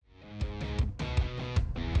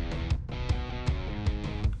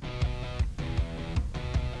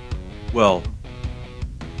Well,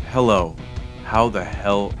 hello. How the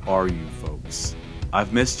hell are you, folks?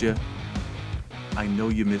 I've missed you. I know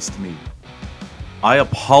you missed me. I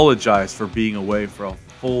apologize for being away for a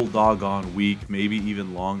full doggone week, maybe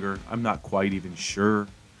even longer. I'm not quite even sure.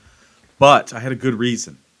 But I had a good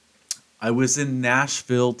reason. I was in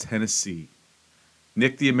Nashville, Tennessee.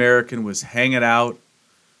 Nick the American was hanging out,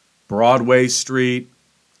 Broadway Street,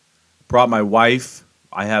 brought my wife.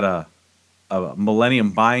 I had a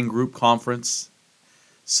Millennium Buying Group conference.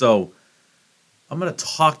 So I'm going to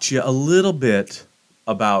talk to you a little bit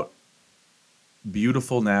about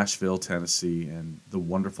beautiful Nashville, Tennessee, and the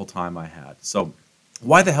wonderful time I had. So,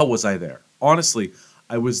 why the hell was I there? Honestly,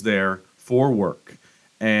 I was there for work.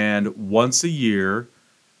 And once a year,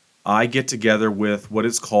 I get together with what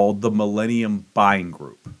is called the Millennium Buying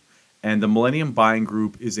Group. And the Millennium Buying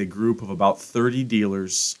Group is a group of about 30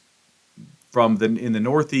 dealers from in the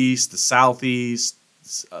Northeast, the Southeast,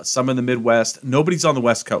 some in the Midwest. Nobody's on the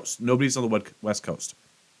West Coast. Nobody's on the West Coast.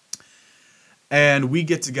 And we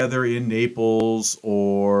get together in Naples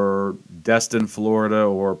or Destin, Florida,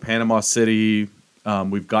 or Panama City.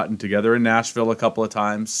 We've gotten together in Nashville a couple of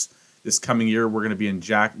times. This coming year, we're going to be in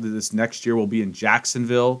This next year, we'll be in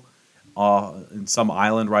Jacksonville, in some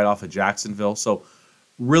island right off of Jacksonville. So,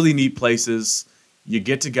 really neat places. You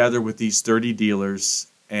get together with these 30 dealers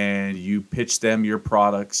and you pitch them your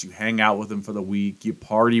products. You hang out with them for the week. You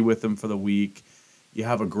party with them for the week. You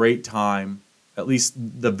have a great time. At least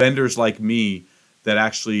the vendors like me that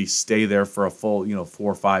actually stay there for a full,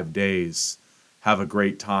 4 or 5 days have a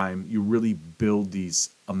great time. You really build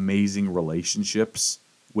these amazing relationships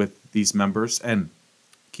with these members. And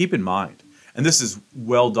keep in mind, and this is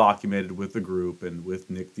well documented with the group and with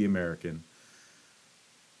Nick the American,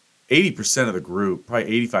 80% of the group,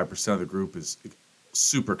 probably 85% of the group is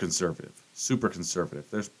super conservative, super conservative.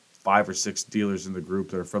 There's 5 or 6 dealers in the group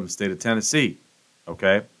that are from the state of Tennessee,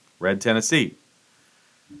 okay? Red Tennessee.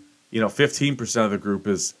 15% of the group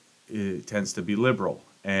it tends to be liberal,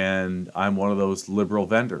 and I'm one of those liberal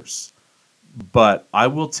vendors. But I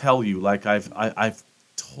will tell you, like I've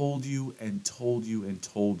told you and told you and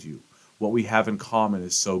told you, what we have in common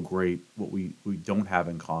is so great. What we don't have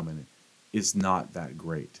in common is not that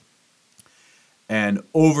great. And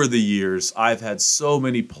over the years, I've had so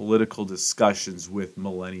many political discussions with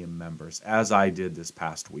Millennium members, as I did this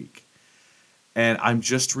past week. And I'm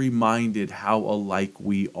just reminded how alike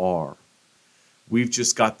we are. We've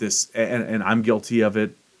just got this, and I'm guilty of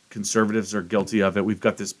it. Conservatives are guilty of it. We've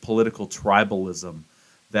got this political tribalism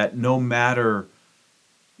that no matter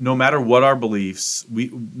what our beliefs,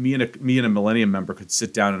 me and a Millennium member could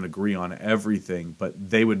sit down and agree on everything, but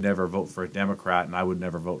they would never vote for a Democrat, and I would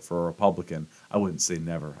never vote for a Republican. I wouldn't say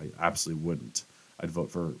never. I absolutely wouldn't. I'd vote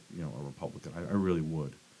for a Republican. I really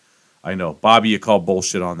would. I know, Bobby, you call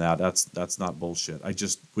bullshit on that. That's not bullshit. I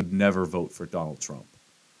just would never vote for Donald Trump.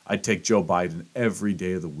 I'd take Joe Biden every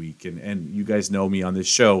day of the week, and you guys know me on this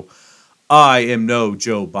show. I am no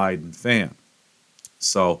Joe Biden fan.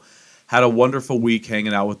 So, had a wonderful week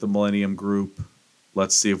hanging out with the Millennium Group.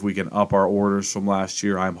 Let's see if we can up our orders from last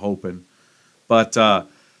year. I'm hoping. But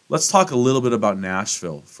let's talk a little bit about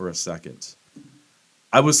Nashville for a second.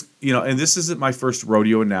 I was, and this isn't my first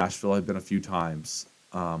rodeo in Nashville. I've been a few times.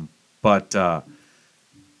 But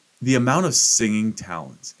the amount of singing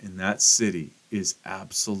talent in that city is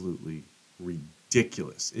absolutely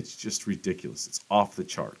ridiculous. It's just ridiculous. It's off the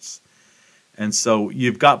charts. And so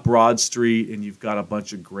you've got Broad Street, and you've got a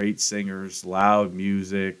bunch of great singers, loud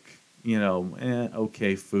music,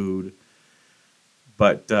 okay food.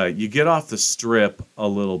 But you get off the Strip a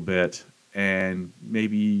little bit, and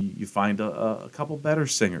maybe you find a couple better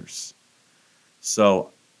singers.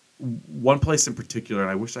 So one place in particular,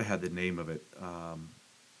 and I wish I had the name of it,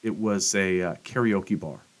 it was a karaoke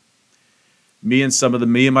bar. Me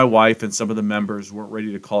and my wife and some of the members weren't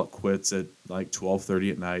ready to call it quits at like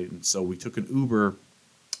 12:30 at night, and so we took an Uber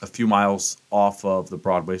a few miles off of the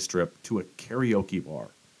Broadway Strip to a karaoke bar.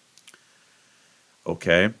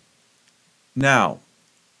 Okay. Now,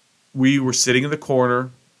 we were sitting in the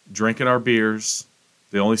corner drinking our beers.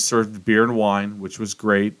 They only served beer and wine, which was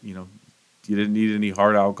great. You didn't need any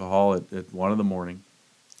hard alcohol at 1 in the morning.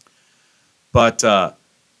 But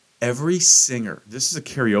every singer, this is a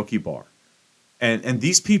karaoke bar. And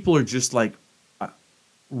these people are just like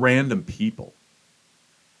random people.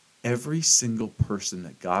 Every single person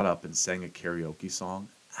that got up and sang a karaoke song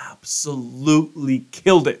absolutely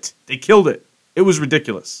killed it. They killed it. It was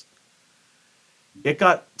ridiculous. It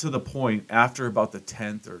got to the point after about the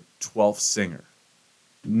 10th or 12th singer,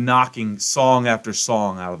 knocking song after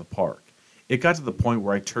song out of the park. It got to the point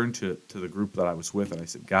where I turned to the group that I was with and I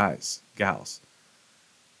said, guys, gals,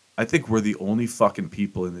 I think we're the only fucking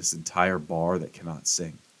people in this entire bar that cannot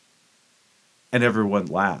sing. And everyone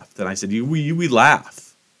laughed. And I said, we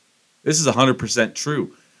laugh. This is 100%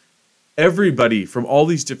 true. Everybody from all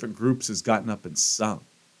these different groups has gotten up and sung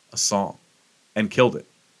a song and killed it.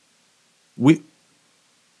 We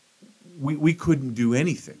we couldn't do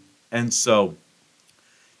anything. And so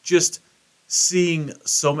just seeing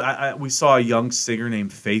we saw a young singer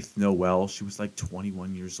named Faith Noel. She was like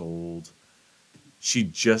 21 years old.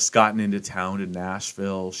 She'd just gotten into town in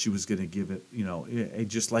Nashville. She was going to give it,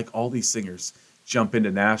 just like all these singers jump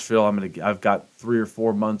into Nashville. I've got 3 or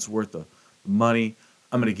 4 months worth of money.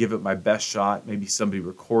 I'm going to give it my best shot. Maybe somebody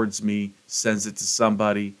records me, sends it to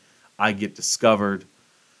somebody. I get discovered.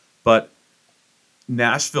 But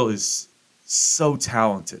Nashville is so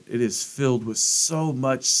talented. It is filled with so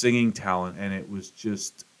much singing talent, and it was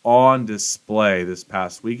just on display this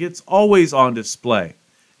past week. It's always on display.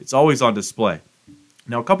 It's always on display.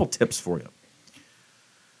 Now, a couple tips for you.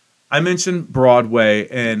 I mentioned Broadway,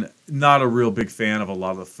 and not a real big fan of a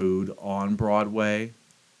lot of the food on Broadway,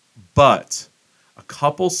 but a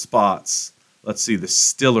couple spots. Let's see, the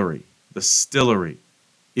Stillery. The Stillery.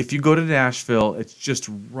 If you go to Nashville, it's just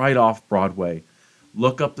right off Broadway.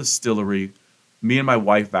 Look up the Stillery. Me and my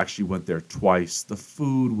wife actually went there twice. The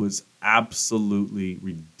food was absolutely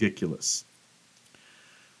ridiculous.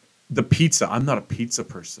 The pizza. I'm not a pizza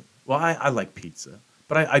person. Well, I like pizza,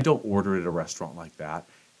 but I don't order at a restaurant like that.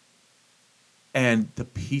 And the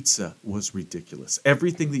pizza was ridiculous.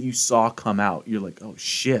 Everything that you saw come out, you're like, oh,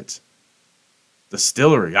 shit. The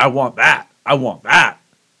Stillery. I want that. I want that.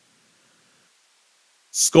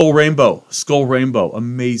 Skull Rainbow. Skull Rainbow.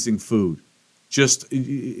 Amazing food. Just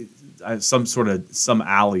some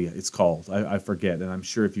alley it's called. I forget. And I'm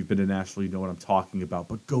sure if you've been to Nashville, you know what I'm talking about.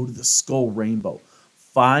 But go to the Skull Rainbow.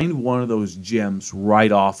 Find one of those gems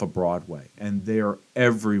right off of Broadway. And they're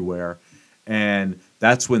everywhere. And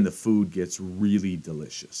that's when the food gets really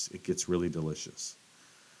delicious. It gets really delicious.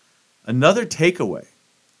 Another takeaway.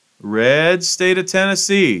 Red state of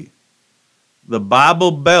Tennessee. The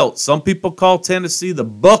Bible Belt. Some people call Tennessee the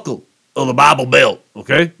buckle of the Bible Belt.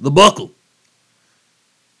 Okay? The buckle.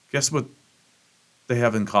 Guess what they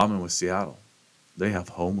have in common with Seattle? They have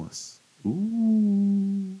homeless.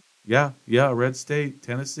 Ooh. Yeah, red state,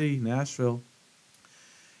 Tennessee, Nashville.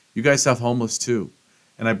 You guys have homeless too.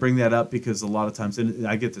 And I bring that up because a lot of times, and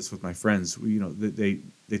I get this with my friends,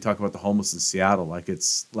 they talk about the homeless in Seattle like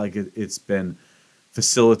it's been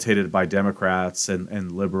facilitated by Democrats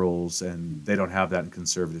and liberals, and they don't have that in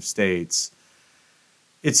conservative states.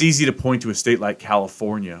 It's easy to point to a state like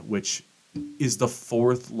California, which is the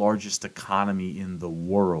 4th largest economy in the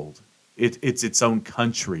world. It's its own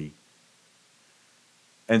country.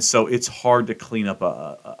 And so it's hard to clean up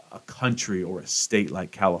a country or a state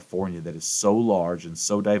like California that is so large and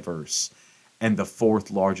so diverse and the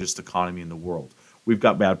 4th largest economy in the world. We've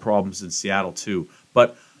got bad problems in Seattle too.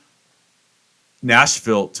 But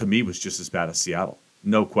Nashville, to me, was just as bad as Seattle.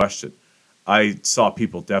 No question. I saw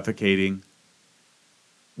people defecating.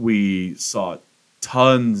 We saw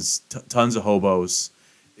tons of hobos.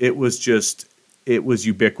 It was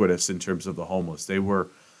ubiquitous in terms of the homeless. They were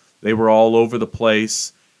all over the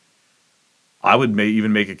place. I would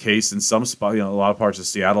even make a case in some spot, a lot of parts of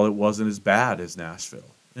Seattle, it wasn't as bad as Nashville.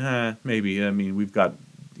 Maybe. I mean, we've got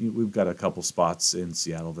a couple spots in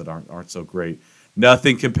Seattle that aren't so great.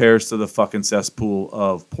 Nothing compares to the fucking cesspool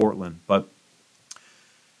of Portland. But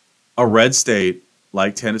a red state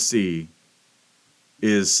like Tennessee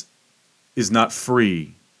is not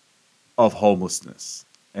free of homelessness.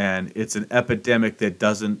 And it's an epidemic that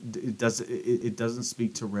doesn't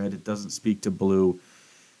speak to red, it doesn't speak to blue.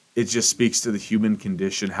 It just speaks to the human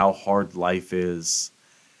condition, how hard life is.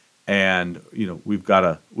 And, we've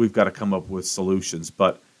got to come up with solutions,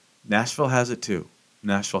 but Nashville has it too.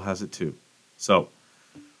 Nashville has it too. So,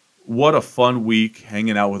 what a fun week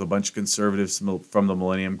hanging out with a bunch of conservatives from the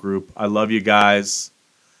Millennium Group. I love you guys.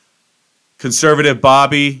 Conservative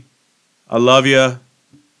Bobby, I love you.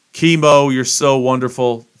 Chemo, you're so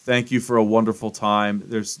wonderful. Thank you for a wonderful time.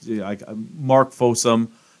 There's Mark Fossum,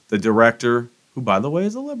 the director, who, by the way,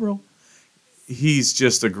 is a liberal. He's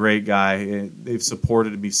just a great guy. They've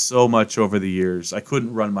supported me so much over the years. I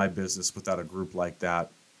couldn't run my business without a group like that.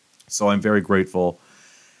 So I'm very grateful.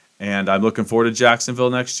 And I'm looking forward to Jacksonville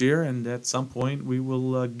next year. And at some point, we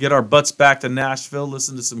will get our butts back to Nashville,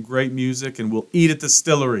 listen to some great music, and we'll eat at the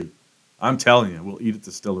Stillery. I'm telling you, we'll eat at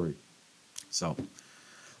the Stillery. So,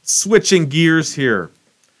 switching gears here.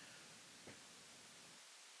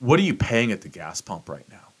 What are you paying at the gas pump right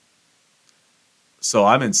now? So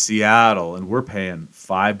I'm in Seattle and we're paying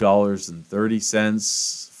 $5.30,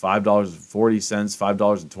 $5.40,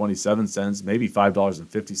 $5.27, maybe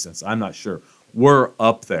 $5.50. I'm not sure. We're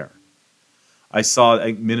up there. I saw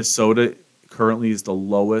Minnesota currently is the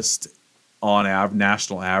lowest on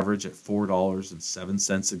national average at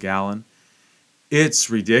 $4.07 a gallon. It's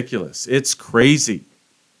ridiculous. It's crazy.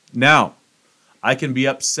 Now, I can be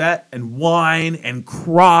upset and whine and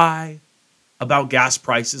cry about gas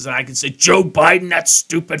prices, and I can say, Joe Biden, that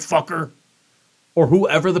stupid fucker, or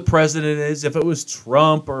whoever the president is, if it was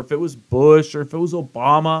Trump or if it was Bush or if it was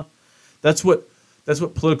Obama. That's what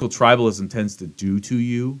political tribalism tends to do to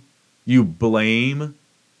you. You blame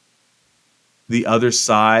the other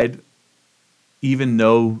side, even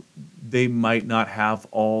though they might not have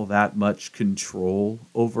all that much control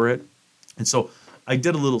over it. And so I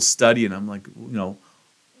did a little study, and I'm like,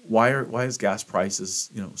 why is gas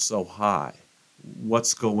prices so high?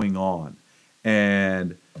 What's going on?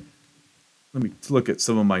 And let me look at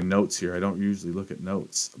some of my notes here. I don't usually look at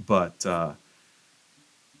notes, but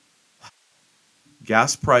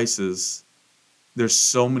gas prices. There's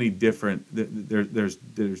so many different. There's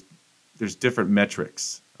different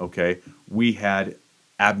metrics. Okay, we had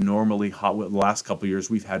abnormally hot. The last couple of years,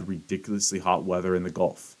 we've had ridiculously hot weather in the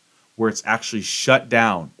Gulf, where it's actually shut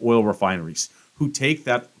down oil refineries who take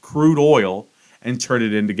that crude oil and turn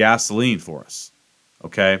it into gasoline for us.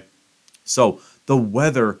 Okay, so the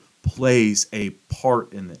weather plays a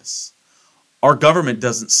part in this. Our government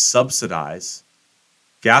doesn't subsidize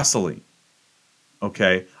gasoline.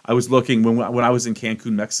 Okay, I was looking when I was in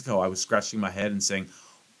Cancun, Mexico. I was scratching my head and saying,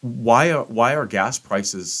 why are gas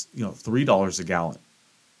prices $3 a gallon?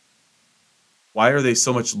 Why are they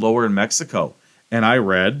so much lower in Mexico? And I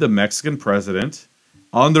read the Mexican president,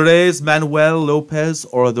 Andres Manuel Lopez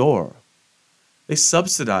Obrador. They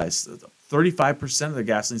subsidize 35% of the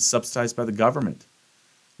gasoline subsidized by the government.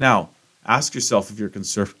 Now, ask yourself if you're a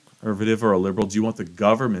conservative or a liberal, do you want the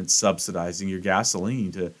government subsidizing your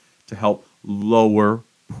gasoline to help lower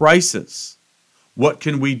prices? What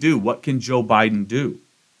can we do? What can Joe Biden do?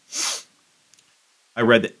 I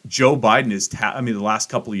read that Joe Biden the last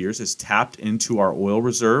couple of years has tapped into our oil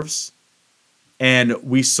reserves, and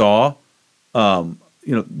we saw,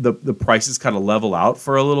 the prices kind of level out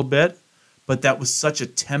for a little bit, but that was such a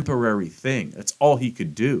temporary thing. That's all he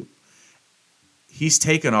could do. He's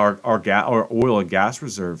taken our oil and gas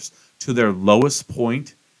reserves to their lowest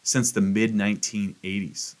point since the mid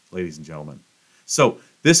 1980s, ladies and gentlemen. So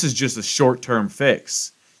this is just a short-term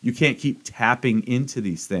fix. You can't keep tapping into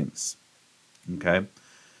these things. Okay.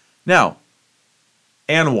 Now,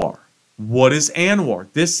 Anwar. What is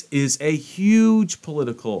Anwar? This is a huge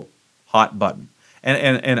political hot button.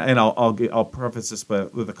 And I'll preface this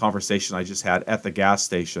with a conversation I just had at the gas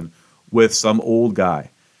station with some old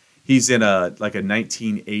guy. He's in a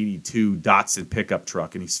 1982 Datsun pickup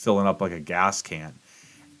truck, and he's filling up like a gas can.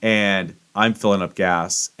 And I'm filling up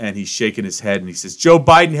gas, and he's shaking his head, and he says, Joe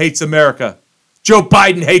Biden hates America. Joe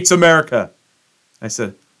Biden hates America. I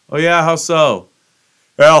said, oh yeah, how so?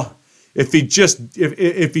 Well, if he just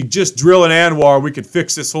drill an Anwar, we could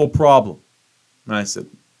fix this whole problem. And I said,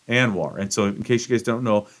 Anwar. And so in case you guys don't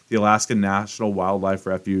know, the Alaska National Wildlife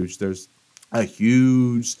Refuge, there's a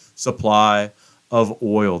huge supply of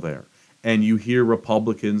oil there. And you hear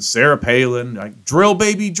Republicans, Sarah Palin, like, drill,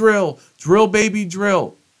 baby, drill. Drill, baby,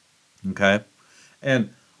 drill. Okay? And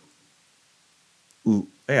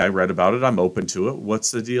hey, I read about it. I'm open to it.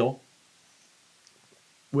 What's the deal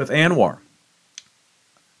with Anwar?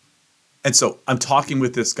 And so I'm talking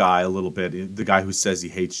with this guy a little bit, the guy who says he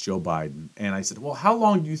hates Joe Biden. And I said, well, how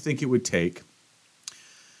long do you think it would take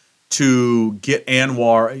to get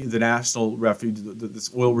Anwar, the National Refuge,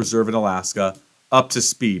 this oil reserve in Alaska, up to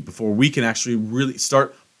speed before we can actually really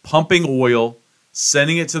start pumping oil,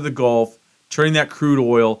 sending it to the Gulf, turning that crude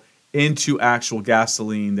oil into actual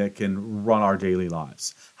gasoline that can run our daily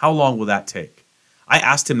lives? How long will that take? I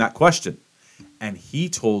asked him that question, and he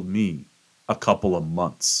told me a couple of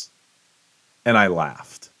months. And I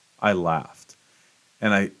laughed. And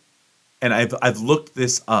I've looked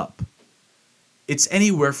this up. It's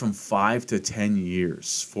anywhere from 5 to 10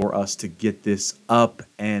 years for us to get this up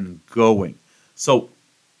and going. So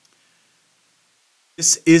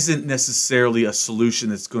this isn't necessarily a solution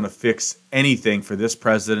that's going to fix anything for this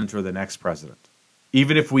president or the next president,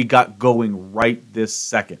 even if we got going right this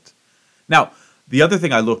second. Now, the other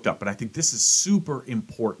thing I looked up, and I think this is super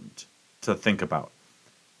important to think about.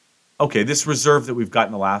 Okay, this reserve that we've got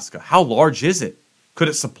in Alaska, how large is it? Could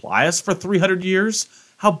it supply us for 300 years?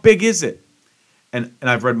 How big is it? And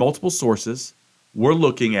I've read multiple sources. We're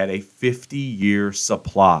looking at a 50-year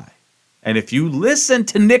supply. And if you listen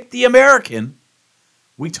to Nick the American,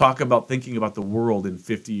 We talk about thinking about the world in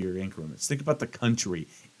 50-year increments. Think about the country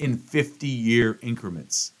in 50-year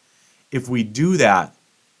increments. If we do that,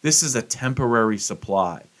 this is a temporary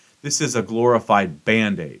supply. This is a glorified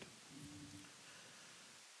Band-Aid.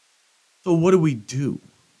 So what do we do?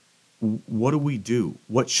 What do we do?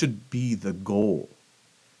 What should be the goal?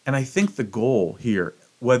 And I think the goal here,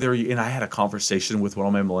 and I had a conversation with one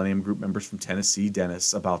of my Millennium Group members from Tennessee,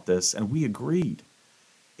 Dennis, about this, and we agreed.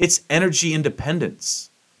 It's energy independence.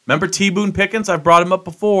 Remember T. Boone Pickens? I've brought him up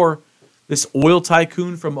before. This oil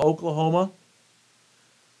tycoon from Oklahoma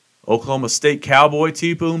State cowboy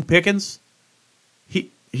T. Boone Pickens.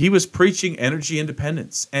 He was preaching energy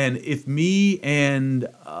independence. And if me and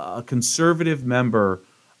a conservative member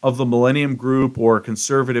of the Millennium Group or a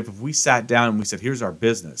conservative, if we sat down and we said, here's our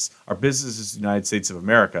business. Our business is the United States of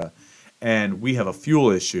America, and we have a fuel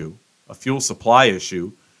issue, a fuel supply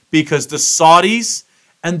issue, because the Saudis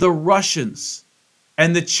and the Russians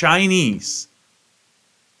and the Chinese,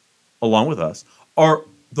 along with us, are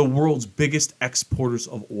the world's biggest exporters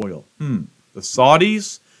of oil. The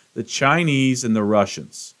Saudis, the Chinese, and the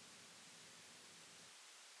Russians.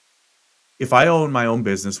 If I own my own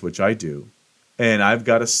business, which I do, and I've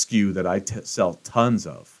got a SKU that I sell tons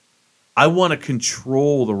of, I want to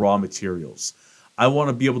control the raw materials. I want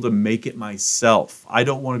to be able to make it myself. I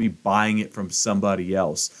don't want to be buying it from somebody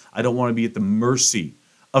else. I don't want to be at the mercy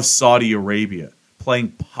of Saudi Arabia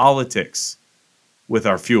playing politics with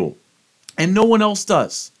our fuel. And no one else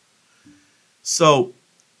does. So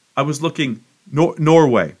I was looking,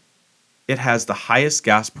 Norway, it has the highest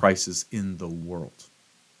gas prices in the world.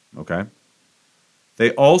 Okay?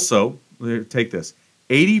 They also, take this,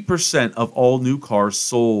 80% of all new cars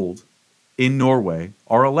sold in Norway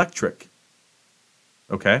are electric.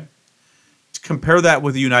 Okay? To compare that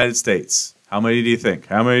with the United States, how many do you think?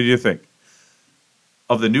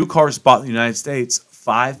 Of the new cars bought in the United States,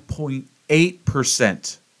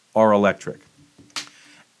 5.8% are electric.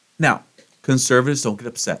 Now, conservatives, don't get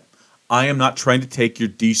upset. I am not trying to take your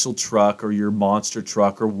diesel truck or your monster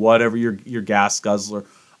truck or whatever, your gas guzzler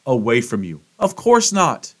away from you. Of course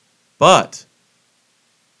not. But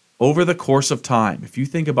over the course of time, if you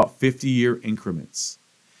think about 50-year increments,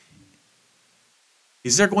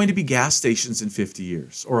 is there going to be gas stations in 50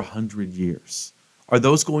 years or 100 years? Are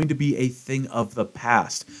those going to be a thing of the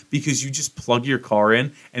past because you just plug your car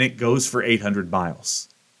in and it goes for 800 miles?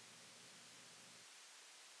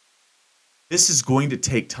 This is going to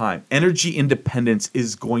take time. Energy independence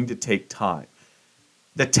is going to take time.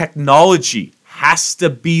 The technology has to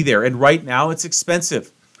be there, and right now it's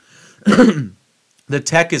expensive. The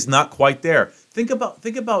tech is not quite there. Think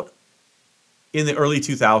about in the early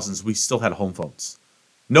 2000s, we still had home phones.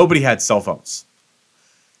 Nobody had cell phones.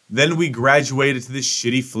 Then we graduated to this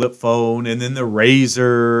shitty flip phone, and then the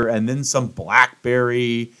Razor, and then some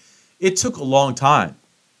BlackBerry. It took a long time.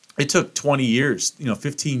 It took 20 years,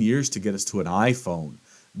 15 years to get us to an iPhone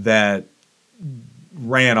that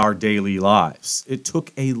ran our daily lives. It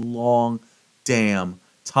took a long damn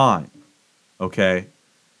time, okay?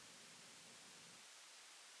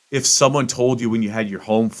 If someone told you when you had your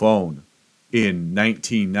home phone in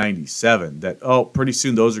 1997 that, pretty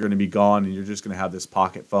soon those are going to be gone and you're just going to have this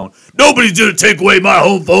pocket phone. Nobody's going to take away my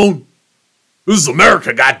home phone. This is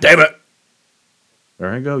America, goddammit.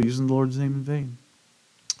 There I go, using the Lord's name in vain.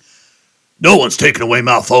 No one's taking away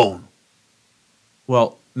my phone.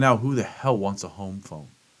 Well, now who the hell wants a home phone?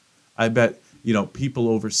 I bet, people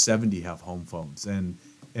over 70 have home phones. And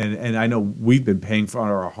I know we've been paying for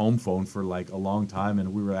our home phone for like a long time,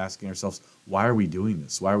 and we were asking ourselves, why are we doing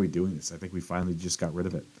this? Why are we doing this? I think we finally just got rid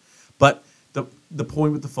of it. But the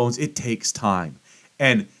point with the phones, it takes time.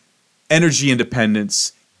 And energy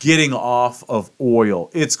independence, getting off of oil,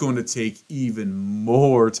 it's going to take even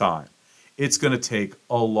more time. It's going to take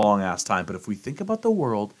a long-ass time. But if we think about the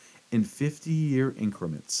world in 50-year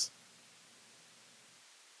increments,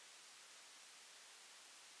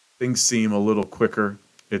 things seem a little quicker.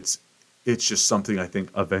 It's just something I think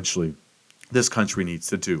eventually this country needs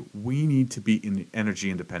to do. We need to be energy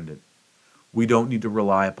independent. We don't need to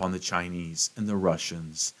rely upon the Chinese and the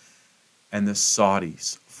Russians and the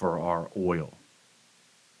Saudis for our oil.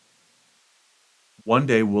 One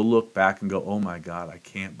day we'll look back and go, oh my God, I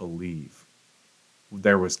can't believe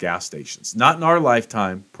there was gas stations. Not in our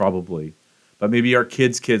lifetime, probably, but maybe our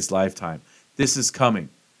kids' lifetime. This is coming.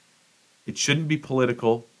 It shouldn't be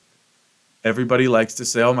political. Everybody likes to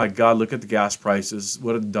say, oh my God, look at the gas prices.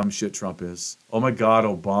 What a dumb shit Trump is. Oh my God,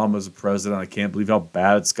 Obama's a president. I can't believe how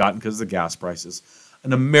bad it's gotten because of the gas prices.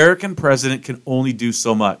 An American president can only do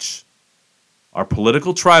so much. Our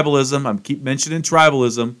political tribalism, I keep mentioning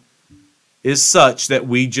tribalism, is such that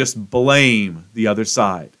we just blame the other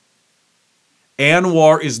side.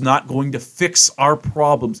 Anwar is not going to fix our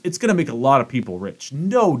problems. It's going to make a lot of people rich,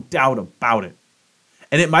 no doubt about it.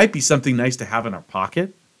 And it might be something nice to have in our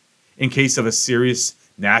pocket in case of a serious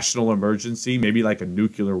national emergency, maybe like a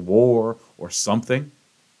nuclear war or something.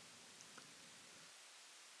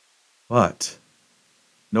 But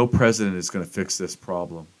no president is going to fix this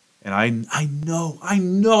problem. And I know,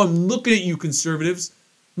 I'm looking at you conservatives,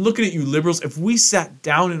 I'm looking at you liberals. If we sat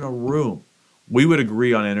down in a room, we would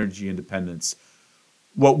agree on energy independence.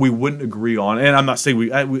 What we wouldn't agree on, and I'm not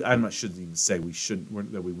saying I shouldn't even say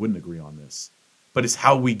that we wouldn't agree on this, but it's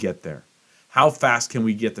how we get there. How fast can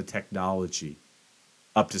we get the technology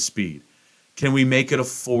up to speed? Can we make it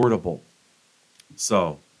affordable?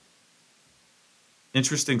 So,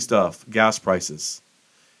 interesting stuff. Gas prices.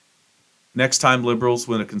 Next time, liberals,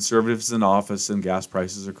 when a conservative's in office and gas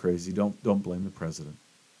prices are crazy, don't blame the president.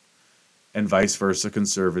 And vice versa,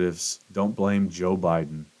 conservatives, don't blame Joe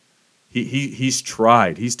Biden. He's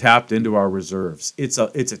tried. He's tapped into our reserves. It's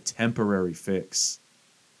a temporary fix,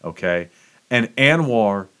 okay? And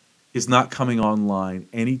Anwar is not coming online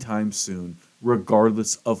anytime soon,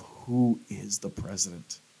 regardless of who is the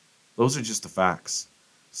president. Those are just the facts.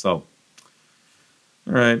 So,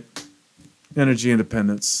 all right. Energy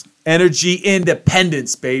independence. Energy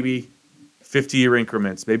independence, baby. 50-year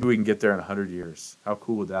increments. Maybe we can get there in 100 years. How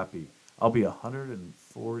cool would that be? I'll be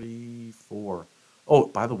 144. Oh,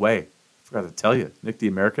 by the way, I forgot to tell you, Nick the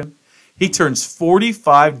American, he turns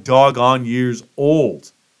 45 doggone years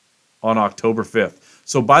old on October 5th.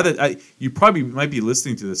 So you probably might be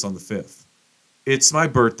listening to this on the 5th. It's my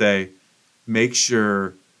birthday. Make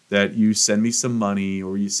sure that you send me some money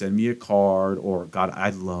or you send me a card or God, I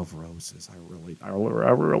love roses. I really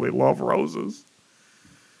love roses.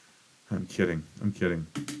 I'm kidding.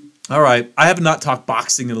 All right. I have not talked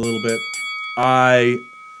boxing in a little bit. I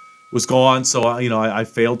was gone, so I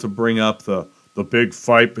failed to bring up the big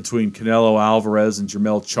fight between Canelo Alvarez and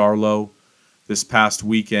Jermell Charlo this past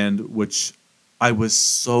weekend, which I was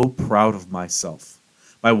so proud of myself.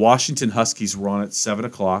 My Washington Huskies were on at 7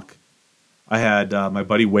 o'clock. I had my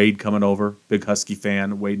buddy Wade coming over, big Husky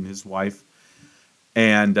fan, Wade and his wife.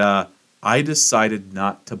 And I decided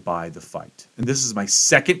not to buy the fight. And this is my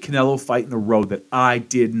second Canelo fight in a row that I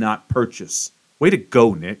did not purchase. Way to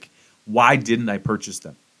go, Nick. Why didn't I purchase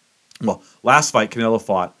them? Well, last fight, Canelo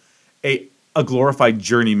fought a glorified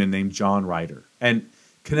journeyman named John Ryder. And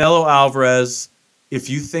Canelo Alvarez, if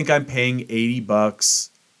you think I'm paying $80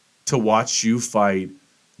 to watch you fight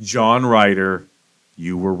John Ryder,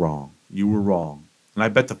 you were wrong. You were wrong. And I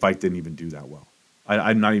bet the fight didn't even do that well.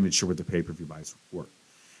 I'm not even sure what the pay-per-view buys were.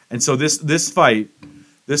 And so this fight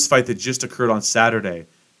that just occurred on Saturday,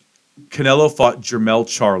 Canelo fought Jermell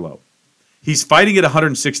Charlo. He's fighting at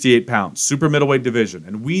 168 pounds, super middleweight division.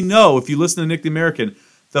 And we know, if you listen to Nick the American,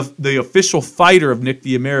 the official fighter of Nick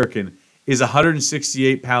the American is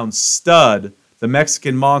 168-pound stud, the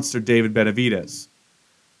Mexican monster, David Benavidez.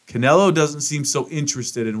 Canelo doesn't seem so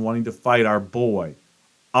interested in wanting to fight our boy,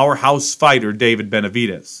 our house fighter, David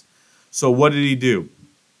Benavidez. So what did he do?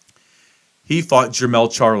 He fought Jermell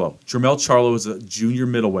Charlo. Jermell Charlo is a junior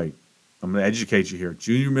middleweight. I'm going to educate you here.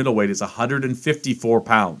 Junior middleweight is 154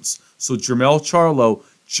 pounds. So Jermell Charlo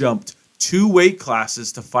jumped 2 weight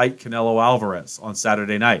classes to fight Canelo Alvarez on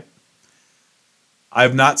Saturday night.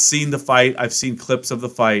 I've not seen the fight. I've seen clips of the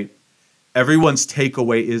fight. Everyone's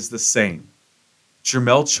takeaway is the same.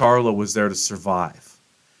 Jermell Charlo was there to survive.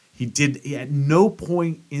 He at no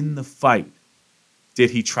point in the fight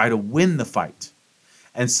did he try to win the fight.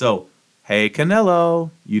 And so, hey,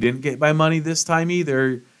 Canelo, you didn't get my money this time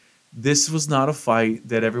either. This was not a fight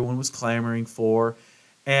that everyone was clamoring for.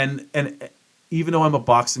 And even though I'm a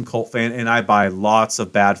boxing cult fan and I buy lots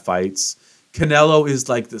of bad fights, Canelo is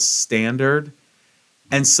like the standard.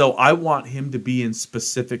 And so I want him to be in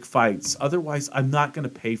specific fights. Otherwise, I'm not going to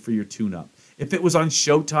pay for your tune-up. If it was on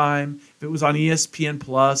Showtime, if it was on ESPN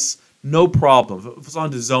Plus, no problem. If it was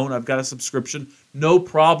on DAZN, I've got a subscription, no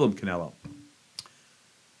problem, Canelo.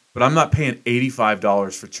 But I'm not paying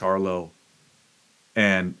 $85 for Charlo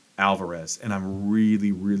and Alvarez, and I'm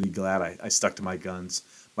really, really glad I stuck to my guns.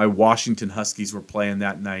 My Washington Huskies were playing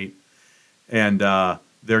that night, and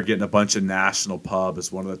they're getting a bunch of national pub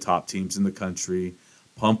as one of the top teams in the country.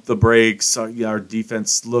 Pump the brakes. Our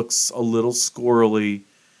defense looks a little squirrely.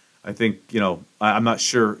 I think, I'm not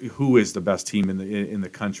sure who is the best team in the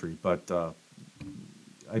country, but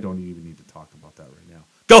I don't even need to talk about that right now.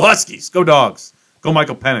 Go Huskies! Go Dogs! Go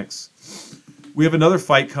Michael Penix! We have another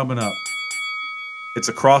fight coming up. It's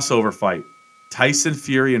a crossover fight. Tyson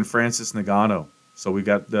Fury and Francis Ngannou. So we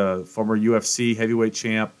got the former UFC heavyweight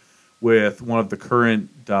champ with one of the current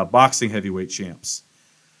boxing heavyweight champs.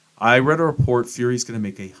 I read a report Fury's going to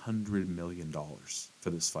make $100 million for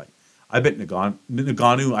this fight. I bet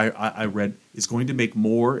Ngannou, I read, is going to make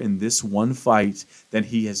more in this one fight than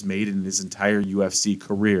he has made in his entire UFC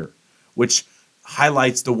career, which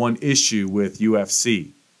highlights the one issue with UFC.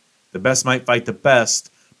 The best might fight the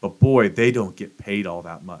best, but boy, they don't get paid all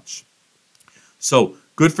that much. So,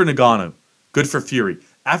 good for Ngannou. Good for Fury.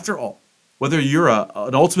 After all, whether you're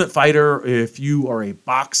an ultimate fighter, if you are a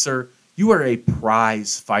boxer, you are a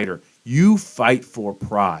prize fighter. You fight for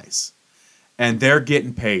prize. And they're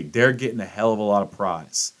getting paid. They're getting a hell of a lot of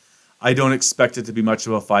prize. I don't expect it to be much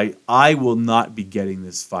of a fight. I will not be getting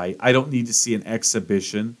this fight. I don't need to see an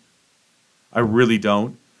exhibition. I really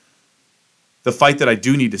don't. The fight that I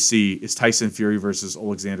do need to see is Tyson Fury versus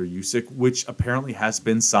Alexander Usyk, which apparently has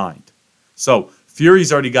been signed. So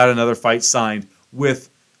Fury's already got another fight signed with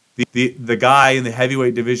the guy in the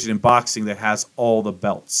heavyweight division in boxing that has all the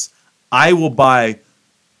belts. I will buy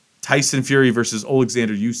Tyson Fury versus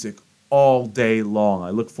Alexander Usyk all day long. I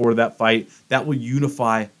look forward to that fight. That will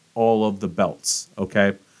unify all of the belts.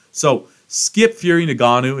 Okay? So skip Fury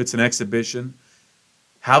Ngannou. It's an exhibition.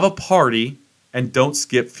 Have a party, and don't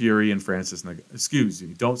skip Fury and don't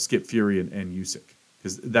skip Fury and Usyk,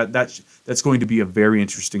 because that's going to be a very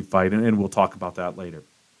interesting fight, and we'll talk about that later.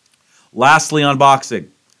 Lastly, on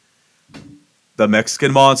boxing, the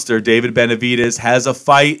Mexican Monster, David Benavidez, has a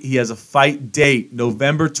fight. He has a fight date,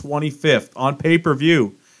 November 25th, on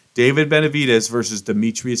pay-per-view. David Benavidez versus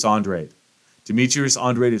Demetrius Andrade. Demetrius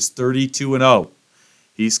Andrade is 32-0.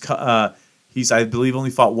 He's I believe only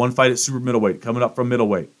fought one fight at super middleweight, coming up from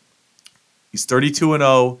middleweight. He's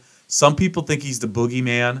 32-0. Some people think he's the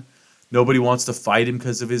boogeyman. Nobody wants to fight him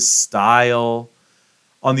because of his style.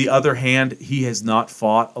 On the other hand, he has not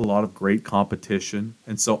fought a lot of great competition.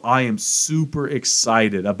 And so I am super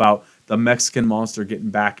excited about the Mexican Monster getting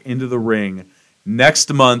back into the ring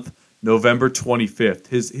next month, November 25th.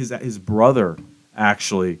 His brother,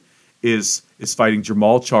 actually, is fighting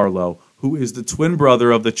Jermall Charlo, who is the twin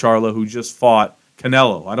brother of the Charlo who just fought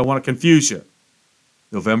Canelo. I don't want to confuse you.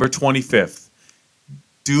 November 25th.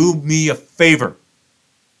 Do me a favor.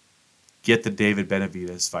 Get the David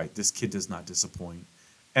Benavidez fight. This kid does not disappoint.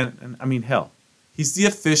 And I mean, hell, he's the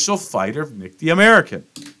official fighter of Nick the American.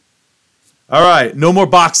 All right, no more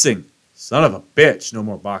boxing. Son of a bitch, no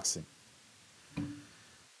more boxing.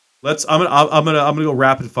 I'm gonna go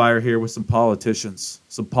rapid fire here with some politicians.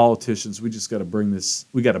 We just gotta bring this.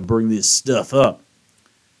 We gotta bring this stuff up.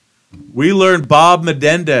 We learned Bob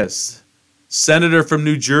Menendez, senator from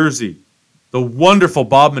New Jersey, the wonderful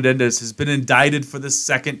Bob Menendez, has been indicted for the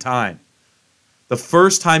second time. The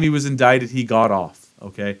first time he was indicted, he got off.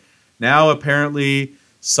 Okay, now apparently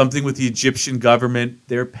something with the Egyptian government.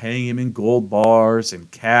 They're paying him in gold bars and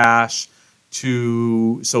cash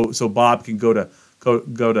so Bob can go to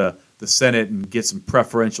the Senate and get some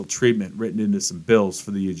preferential treatment written into some bills for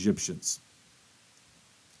the Egyptians.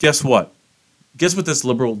 Guess what? Guess what this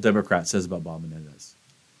liberal Democrat says about Bob Menendez?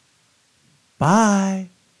 Bye.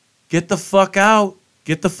 Get the fuck out.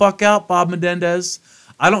 Get the fuck out, Bob Menendez.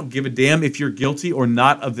 I don't give a damn if you're guilty or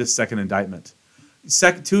not of this second indictment.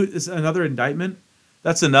 Second to is another indictment.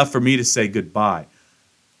 That's enough for me to say goodbye.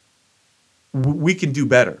 We can do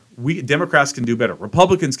better. Democrats can do better.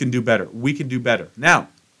 Republicans can do better. We can do better. Now,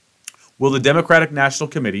 will the Democratic National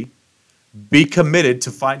Committee be committed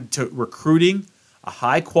to recruiting a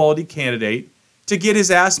high-quality candidate to get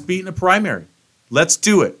his ass beat in a primary? Let's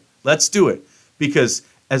do it. Let's do it. Because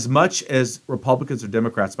as much as Republicans or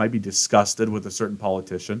Democrats might be disgusted with a certain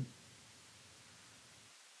politician,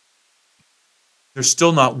 they're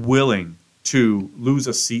still not willing to lose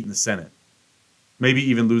a seat in the Senate. Maybe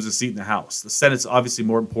even lose a seat in the House. The Senate's obviously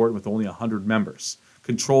more important with only 100 members.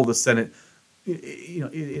 Control the Senate.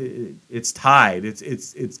 It's tied.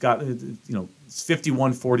 It's got it's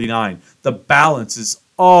 51-49. The balance is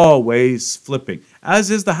always flipping,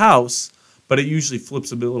 as is the House, but it usually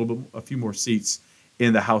flips a few more seats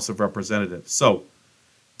in the House of Representatives. So,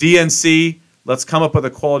 DNC, let's come up with a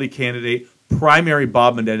quality candidate. Primary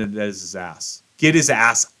Bob Menendez's ass. Get his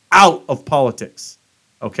ass out of politics.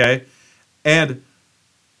 Okay? And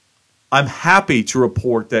I'm happy to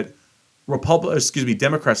report that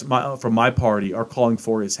Democrats from my party are calling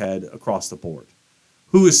for his head across the board.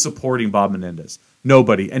 Who is supporting Bob Menendez?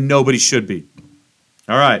 Nobody, and nobody should be.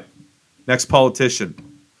 All right, next politician.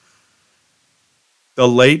 The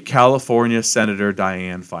late California Senator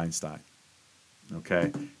Dianne Feinstein.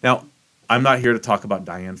 Okay, now I'm not here to talk about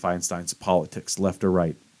Dianne Feinstein's politics, left or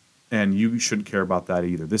right, and you shouldn't care about that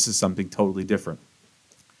either. This is something totally different.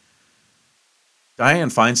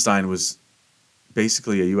 Dianne Feinstein was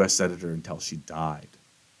basically a U.S. senator until she died.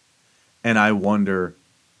 And I wonder,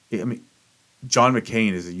 I mean, John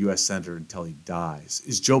McCain is a U.S. senator until he dies.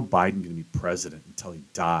 Is Joe Biden going to be president until he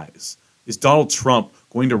dies? Is Donald Trump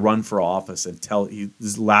going to run for office until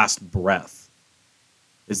his last breath?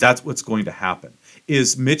 Is that what's going to happen?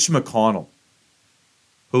 Is Mitch McConnell,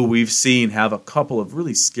 who we've seen have a couple of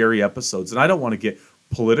really scary episodes, and I don't want to get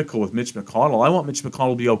political with Mitch McConnell. I want Mitch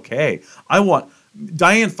McConnell to be okay. I want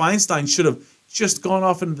Dianne Feinstein should have just gone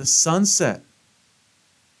off into the sunset,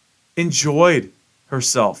 enjoyed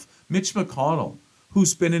herself. Mitch McConnell,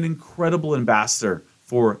 who's been an incredible ambassador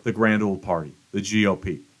for the Grand Old Party, the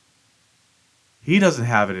GOP. He doesn't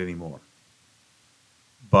have it anymore.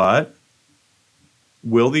 But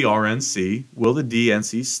will the RNC, will the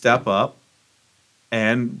DNC step up?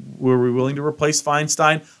 And were we willing to replace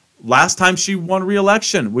Feinstein? Last time she won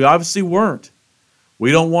re-election, we obviously weren't.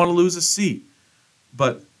 We don't want to lose a seat.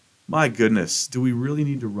 But my goodness, do we really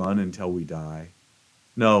need to run until we die?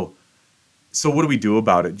 No. So what do we do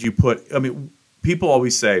about it? Do you put, I mean, people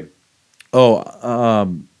always say, oh,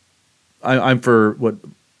 I'm for what,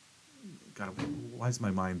 God, why is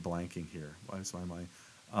my mind blanking here? Why is my mind,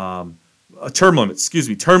 term limits, excuse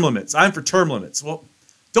me, term limits. I'm for term limits. Well,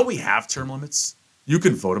 don't we have term limits? You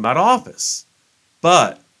can vote them out of office.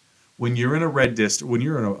 But when you're in a red district, when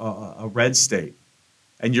you're in a red state,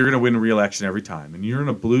 and you're going to win re-election every time, and you're in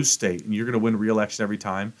a blue state, and you're going to win re-election every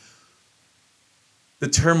time, the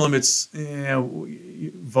term limits,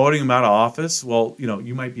 voting them out of office, well,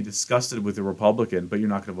 you might be disgusted with a Republican, but you're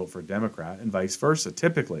not going to vote for a Democrat, and vice versa,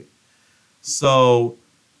 typically. So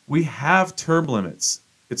we have term limits.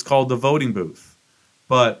 It's called the voting booth.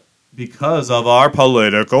 But because of our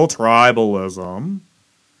political tribalism,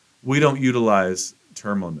 we don't utilize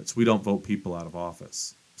term limits. We don't vote people out of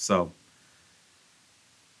office. So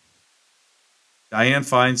Dianne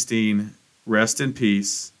Feinstein, rest in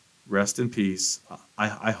peace. Rest in peace.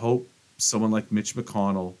 I hope someone like Mitch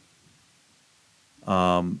McConnell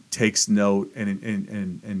takes note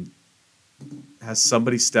and has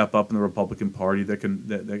somebody step up in the Republican Party that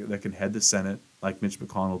can head the Senate like Mitch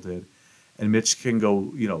McConnell did, and Mitch can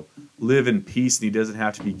go live in peace, and he doesn't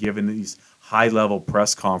have to be given these high-level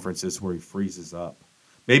press conferences where he freezes up.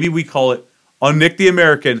 Maybe we call it on Nick the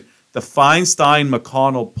American the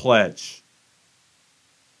Feinstein-McConnell Pledge,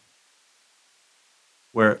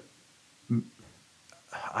 where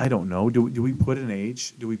I don't know. Do we put an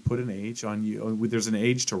age? Do we put an age on you? There's an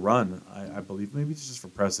age to run, I believe. Maybe it's just for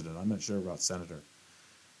president. I'm not sure about senator.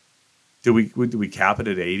 Do we cap it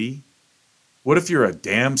at 80? What if you're a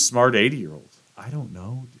damn smart 80-year-old? I don't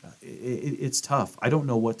know. It's tough. I don't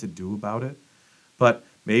know what to do about it. But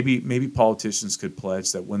maybe politicians could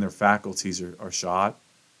pledge that when their faculties are shot,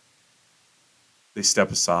 they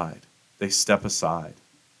step aside. They step aside.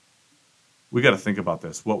 We got to think about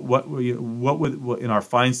this. What would in our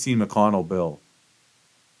Feinstein-McConnell bill?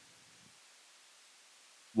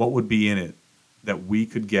 What would be in it that we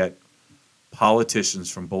could get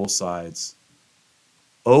politicians from both sides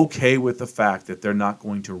okay with the fact that they're not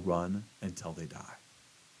going to run until they die?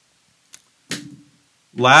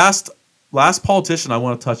 Last politician I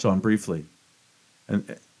want to touch on briefly,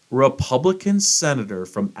 and Republican senator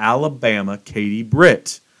from Alabama, Katie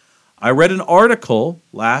Britt. I read an article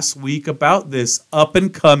last week about this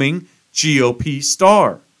up-and-coming GOP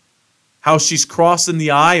star, how she's crossing the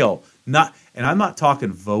aisle. And I'm not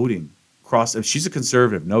talking voting. She's a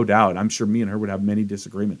conservative, no doubt. I'm sure me and her would have many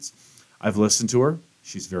disagreements. I've listened to her.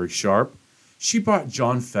 She's very sharp. She brought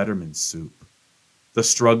John Fetterman soup, the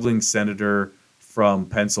struggling senator from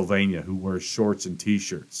Pennsylvania who wears shorts and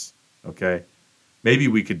T-shirts. Okay? Maybe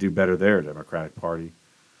we could do better there, Democratic Party.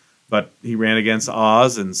 But he ran against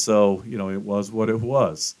Oz, and so, it was what it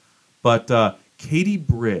was. But Katie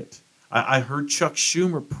Britt, I heard Chuck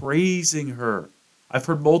Schumer praising her. I've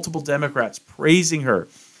heard multiple Democrats praising her.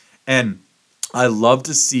 And I love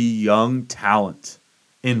to see young talent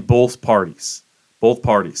in both parties. Both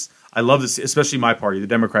parties. I love to see, especially my party, the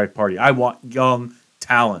Democratic Party. I want young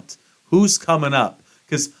talent. Who's coming up?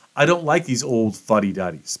 Because I don't like these old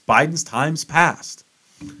fuddy-duddies. Biden's time's passed.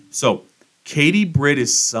 So Katie Britt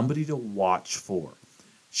is somebody to watch for.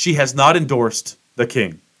 She has not endorsed the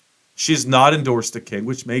king. She has not endorsed the king,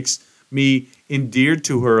 which makes me endeared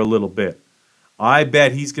to her a little bit. I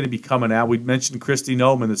bet he's going to be coming out. We mentioned Kristi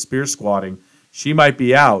Noem and the spear squatting. She might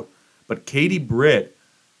be out. But Katie Britt,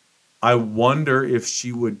 I wonder if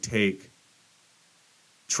she would take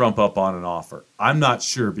Trump up on an offer. I'm not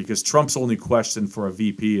sure, because Trump's only question for a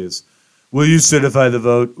VP is, will you certify the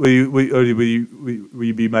vote? Will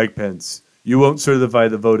you be Mike Pence? You won't certify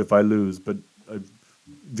the vote if I lose, but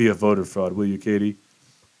via voter fraud, will you, Katie?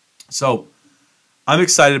 So I'm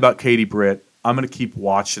excited about Katie Britt. I'm going to keep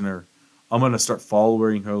watching her. I'm going to start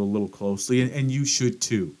following her a little closely, and you should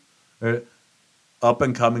too. Up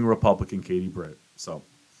and coming Republican Katie Britt. So,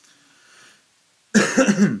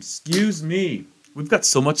 excuse me. We've got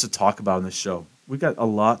so much to talk about in this show. We've got a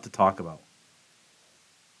lot to talk about.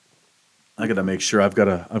 I got to make sure I've got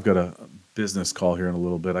a business call here in a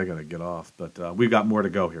little bit. I got to get off, but we've got more to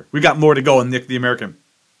go here. We got more to go on Nick the American.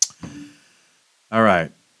 All right.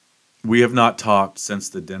 We have not talked since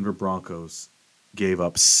the Denver Broncos gave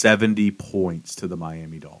up 70 points to the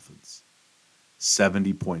Miami Dolphins.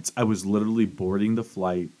 70 points. I was literally boarding the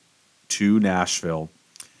flight to Nashville,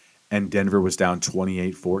 and Denver was down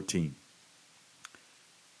 28-14.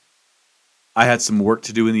 I had some work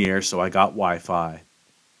to do in the air, so I got Wi-Fi.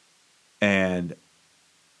 And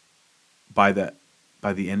by the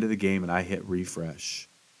end of the game, and I hit refresh,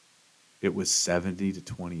 it was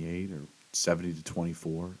 70-28 or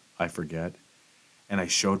 70-24. I forget. And I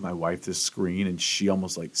showed my wife this screen, and she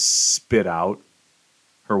almost like spit out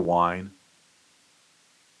her wine.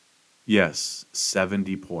 Yes,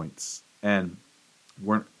 70 points. And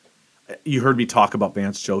you heard me talk about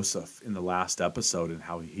Vance Joseph in the last episode and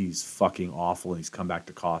how he's fucking awful and he's come back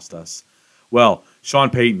to cost us. Well,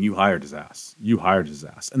 Sean Payton, you hired his ass. You hired his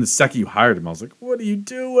ass. And the second you hired him, I was like, what are you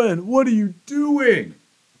doing? What are you doing?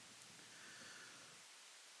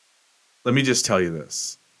 Let me just tell you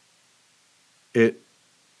this.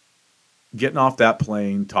 Getting off that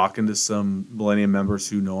plane, talking to some Millennium members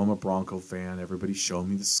who know I'm a Bronco fan, everybody showing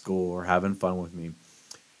me the score, having fun with me.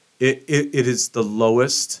 It is the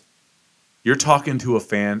lowest. You're talking to a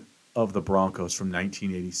fan of the Broncos from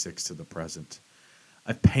 1986 to the present.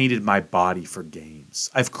 I've painted my body for games.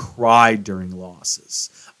 I've cried during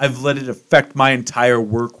losses. I've let it affect my entire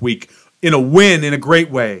work week in a win, in a great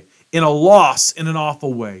way, in a loss, in an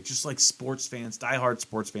awful way, just like sports fans, diehard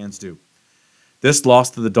sports fans do. This loss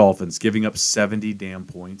to the Dolphins, giving up 70 damn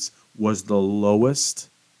points, was the lowest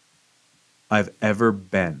I've ever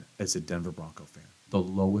been as a Denver Bronco fan. The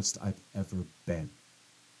lowest I've ever been.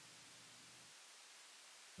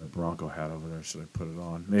 The Bronco hat over there, should I put it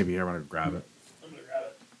on? Maybe I'm going to grab it. I'm going to grab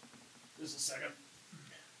it. Just a second.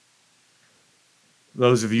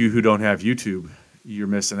 Those of you who don't have YouTube, you're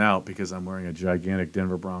missing out because I'm wearing a gigantic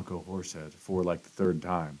Denver Bronco horse head for like the third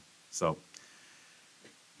time. So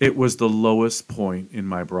it was the lowest point in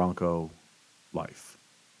my Bronco life.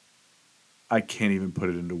 I can't even put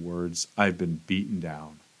it into words. I've been beaten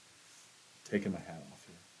down. Taking my hat off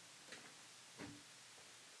here.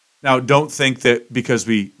 Now, don't think that because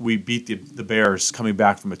we beat the Bears coming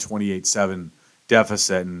back from a 28-7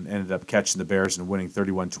 deficit and ended up catching the Bears and winning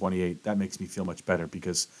 31-28, that makes me feel much better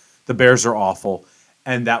because the Bears are awful,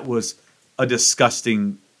 and that was a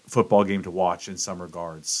disgusting football game to watch in some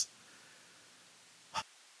regards.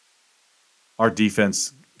 Our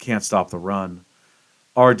defense can't stop the run.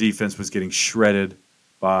 Our defense was getting shredded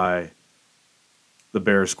by the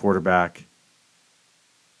Bears quarterback.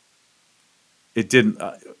 It didn't.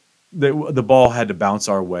 The ball had to bounce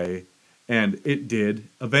our way, and it did.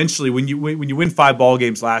 Eventually, when you win 5 ball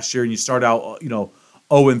games last year and you start out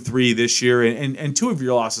 0-3 this year, and 2 of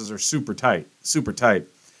your losses are super tight.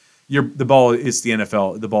 The ball is the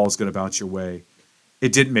NFL. The ball is going to bounce your way.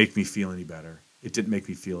 It didn't make me feel any better.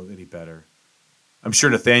 I'm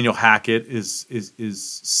sure Nathaniel Hackett is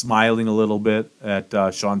smiling a little bit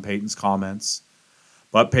at Sean Payton's comments.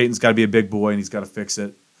 But Payton's got to be a big boy, and he's got to fix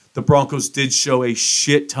it. The Broncos did show a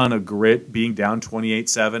shit ton of grit, being down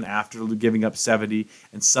 28-7 after giving up 70,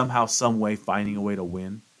 and somehow, some way, finding a way to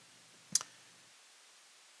win.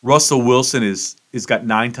 Russell Wilson is got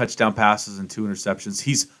 9 touchdown passes and 2 interceptions.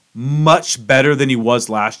 He's much better than he was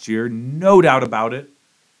last year, no doubt about it.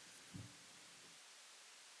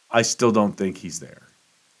 I still don't think he's there.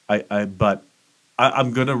 But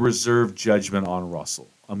I'm going to reserve judgment on Russell.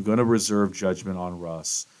 I'm going to reserve judgment on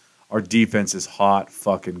Russ. Our defense is hot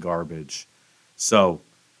fucking garbage. So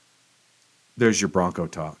there's your Bronco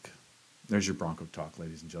talk. There's your Bronco talk,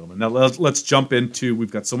 ladies and gentlemen. Now let's jump into,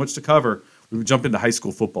 we've got so much to cover. We jump into high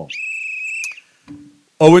school football.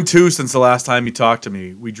 0-2 since the last time you talked to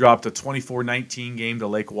me. We dropped a 24-19 game to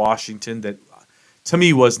Lake Washington that, to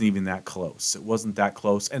me, wasn't even that close. It wasn't that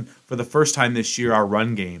close. And for the first time this year, our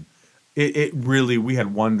run game, it really, we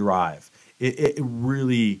had one drive. It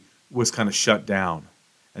really was kind of shut down.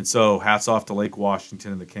 And so hats off to Lake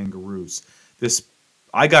Washington and the Kangaroos.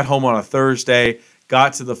 I got home on a Thursday,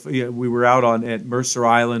 we were out at Mercer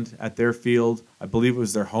Island at their field. I believe it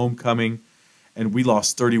was their homecoming. And we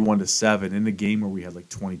lost 31-7 in a game where we had like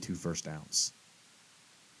 22 first downs.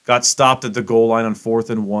 Got stopped at the goal line on 4th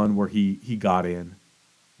and 1 where he got in.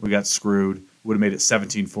 We got screwed. Would have made it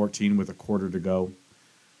 17-14 with a quarter to go.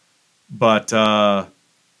 But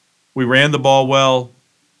we ran the ball well.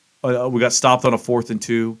 We got stopped on a 4th and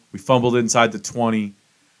 2. We fumbled inside the 20.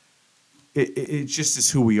 It just is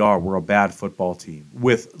who we are. We're a bad football team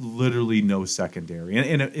with literally no secondary.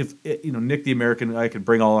 And if Nick the American and I could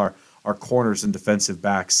bring all our corners and defensive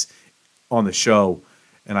backs on the show,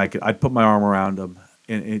 and I'd put my arm around them,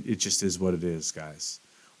 and it just is what it is, guys.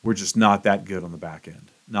 We're just not that good on the back end.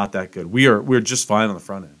 Not that good. We're just fine on the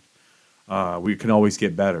front end. We can always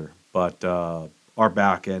get better, but our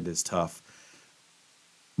back end is tough.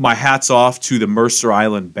 My hat's off to the Mercer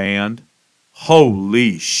Island band.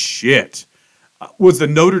 Holy shit. Was the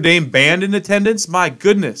Notre Dame band in attendance? My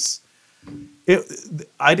goodness.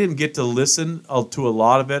 I didn't get to listen to a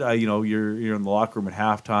lot of it. You're in the locker room at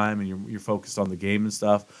halftime and you're focused on the game and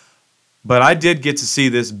stuff. But I did get to see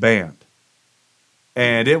this band.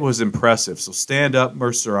 And it was impressive. So stand up,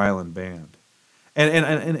 Mercer Island band.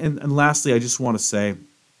 And lastly, I just want to say,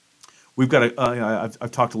 we've got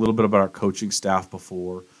I've talked a little bit about our coaching staff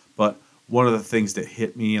before, but one of the things that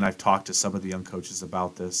hit me, and I've talked to some of the young coaches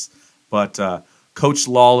about this, but Coach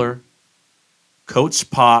Lawler, Coach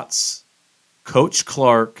Potts, Coach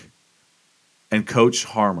Clark, and Coach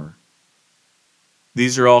Harmer.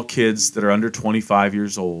 These are all kids that are under 25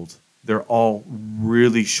 years old. They're all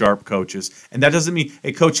really sharp coaches. And that doesn't mean,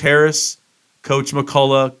 hey, Coach Harris, Coach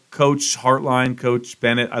McCullough, Coach Hartline, Coach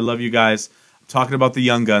Bennett, I love you guys. I'm talking about the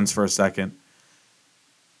young guns for a second.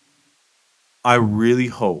 I really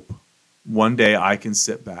hope one day I can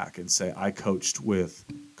sit back and say I coached with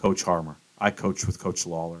Coach Harmer. I coached with Coach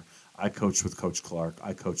Lawler. I coached with Coach Clark.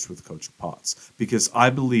 I coached with Coach Potts. Because I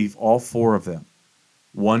believe all 4 of them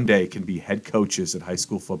one day can be head coaches at high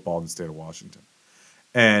school football in the state of Washington.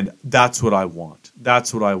 And that's what I want.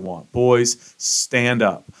 That's what I want. Boys, stand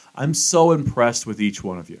up. I'm so impressed with each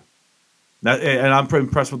one of you. And I'm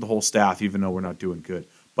impressed with the whole staff, even though we're not doing good.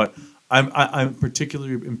 But I'm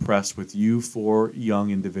particularly impressed with you 4 young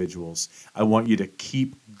individuals. I want you to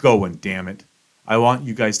keep going, damn it. I want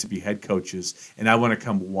you guys to be head coaches, and I want to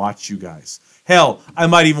come watch you guys. Hell, I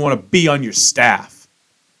might even want to be on your staff.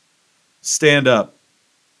 Stand up,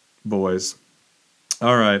 boys.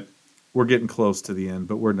 All right. We're getting close to the end,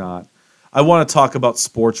 but we're not. I want to talk about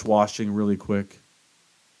sports washing really quick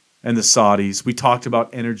and the Saudis. We talked about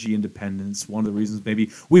energy independence. One of the reasons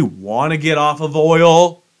maybe we want to get off of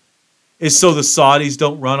oil is so the Saudis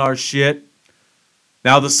don't run our shit.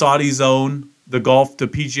 Now the Saudis own the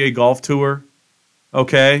PGA Golf Tour.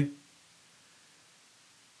 Okay?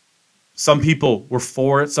 Some people were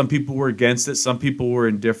for it. Some people were against it. Some people were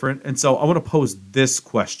indifferent. And so I want to pose this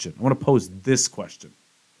question.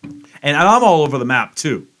 And I'm all over the map,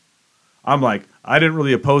 too. I'm like, I didn't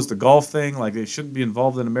really oppose the golf thing. Like, they shouldn't be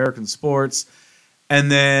involved in American sports. And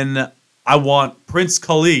then I want Prince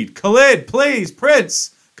Khalid. Khalid, please,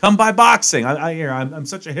 Prince, come by boxing. I'm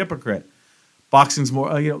such a hypocrite. Boxing's more,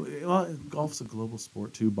 golf's a global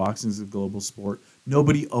sport, too. Boxing's a global sport.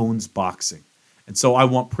 Nobody owns boxing. And so I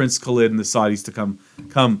want Prince Khalid and the Saudis to come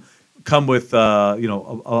with,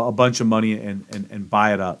 a bunch of money and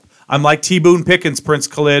buy it up. I'm like T. Boone Pickens, Prince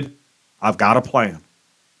Khalid. I've got a plan.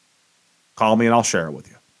 Call me and I'll share it with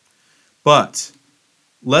you. But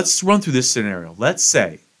let's run through this scenario. Let's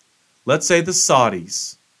say the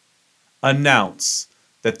Saudis announce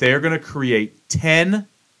that they're going to create 10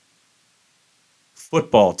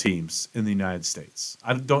 football teams in the United States.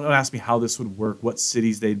 Don't ask me how this would work, what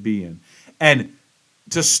cities they'd be in. And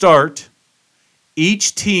to start,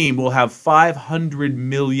 each team will have $500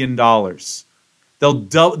 million. They'll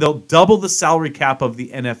double the salary cap of the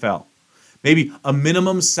NFL. Maybe a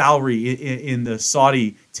minimum salary in the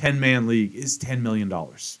Saudi 10-man league is $10 million.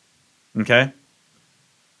 Okay?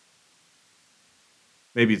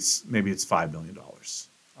 Maybe it's $5 million.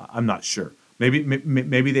 I'm not sure.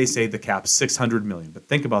 Maybe they say the cap's $600 million. But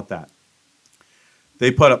think about that.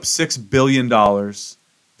 They put up $6 billion.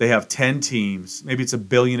 They have 10 teams. Maybe it's $1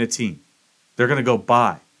 billion a team. They're going to go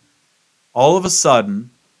buy. All of a sudden,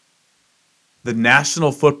 the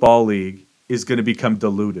National Football League is going to become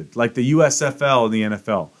diluted, like the USFL and the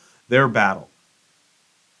NFL, their battle.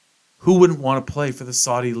 Who wouldn't want to play for the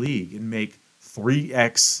Saudi league and make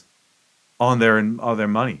 3x on their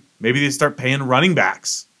money? Maybe they start paying running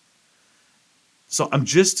backs. So I'm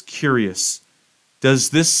just curious, does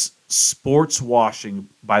this sports washing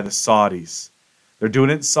by the Saudis, they're doing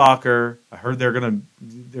it in soccer. I heard they're gonna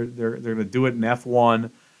do it in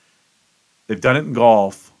F1. They've done it in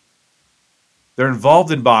golf. They're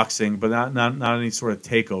involved in boxing, but not any sort of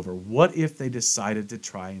takeover. What if they decided to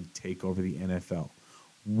try and take over the NFL?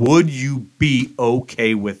 Would you be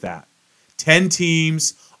okay with that? 10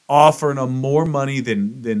 teams offering them more money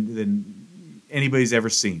than anybody's ever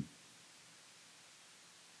seen.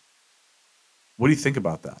 What do you think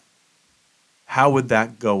about that? How would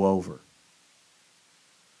that go over?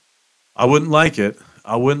 I wouldn't like it.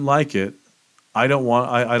 I wouldn't like it. I don't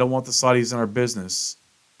want the Saudis in our business,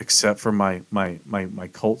 except for my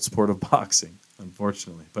cult sport of boxing,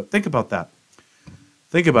 unfortunately. But think about that.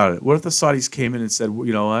 Think about it. What if the Saudis came in and said, well,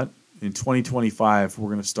 you know what? In 2025, we're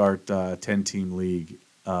going to start a 10-team league,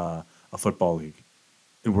 a football league,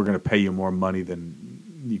 and we're going to pay you more money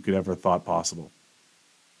than you could ever thought possible.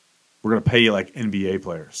 We're going to pay you like NBA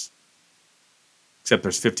players, except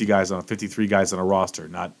there's 53 guys on a roster,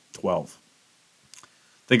 not 12.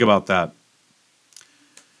 Think about that.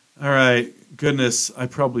 All right, goodness, I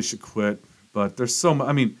probably should quit, but there's so much.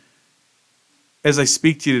 I mean, as I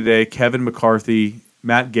speak to you today, Kevin McCarthy,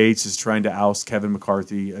 Matt Gaetz is trying to oust Kevin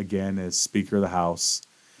McCarthy again as Speaker of the House.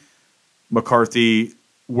 McCarthy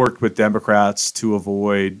worked with Democrats to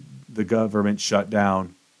avoid the government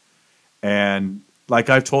shutdown. And like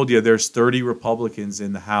I've told you, there's 30 Republicans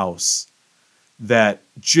in the House that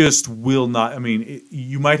just will not. I mean,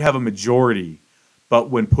 you might have a majority, but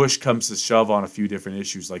when push comes to shove on a few different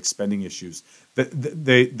issues, like spending issues,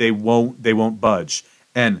 they won't budge.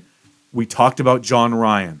 And we talked about John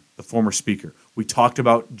Ryan, the former Speaker. We talked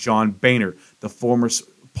about John Boehner, the former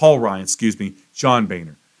Paul Ryan, excuse me, John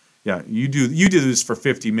Boehner. Yeah, you do this for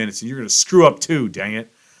 50 minutes, and you're going to screw up too. Dang it!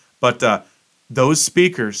 But those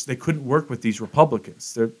speakers, they couldn't work with these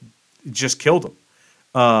Republicans. It just killed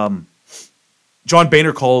them. John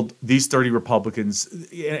Boehner called these 30 Republicans,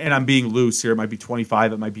 and I'm being loose here. It might be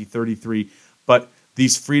 25, it might be 33, but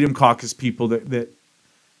these Freedom Caucus people that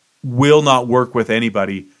will not work with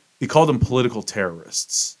anybody. He called them political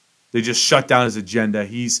terrorists. They just shut down his agenda.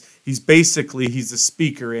 He's the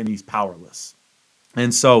speaker and he's powerless.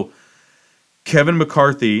 And so Kevin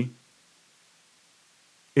McCarthy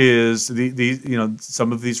is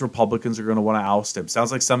some of these Republicans are going to want to oust him.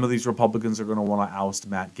 Sounds like some of these Republicans are going to want to oust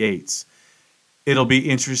Matt Gaetz. It'll be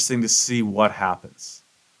interesting to see what happens.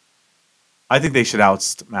 I think they should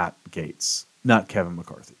oust Matt Gaetz, not Kevin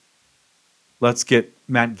McCarthy. Let's get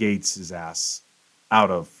Matt Gaetz's ass out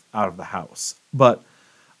of the House. But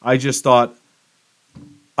I just thought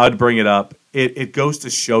I'd bring it up. It goes to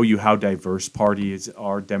show you how diverse parties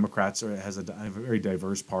are. Democrats has a very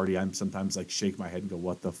diverse party. I'm sometimes like shake my head and go,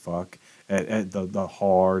 "What the fuck?" At the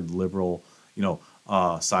hard liberal,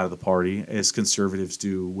 side of the party, as conservatives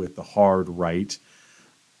do with the hard right.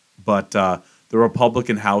 But the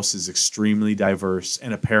Republican House is extremely diverse,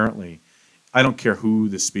 and apparently, I don't care who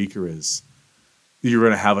the speaker is, you're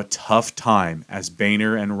going to have a tough time, as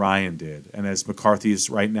Boehner and Ryan did, and as McCarthy is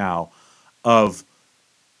right now, of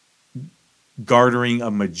garnering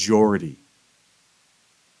a majority.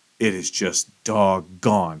 It is just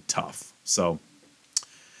doggone tough. So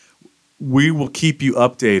we will keep you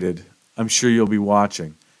updated. I'm sure you'll be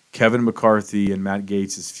watching Kevin McCarthy and Matt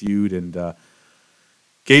Gaetz's feud, and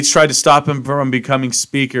Gaetz tried to stop him from becoming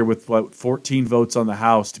speaker with 14 votes on the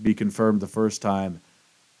House to be confirmed the first time.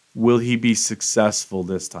 Will he be successful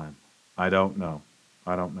this time? I don't know.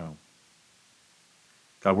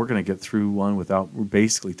 God, we're going to get through one without. We're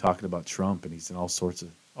basically talking about Trump, and he's in all sorts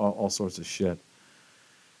of shit.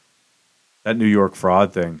 That New York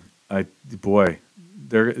fraud thing, he's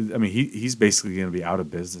basically going to be out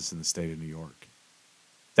of business in the state of New York.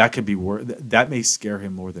 That could be that may scare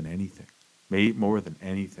him more than anything.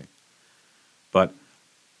 But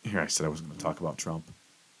here, I said I wasn't going to talk about Trump.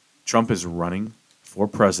 Trump is running for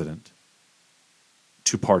president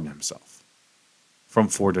to pardon himself from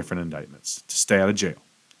 4 different indictments, to stay out of jail.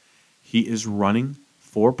 He is running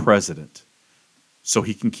for president so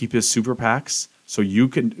he can keep his super PACs, so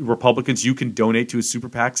Republicans, you can donate to his super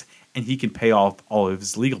PACs, and he can pay off all of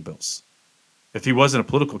his legal bills. If he wasn't a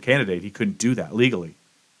political candidate, he couldn't do that legally.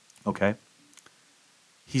 Okay?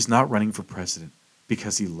 He's not running for president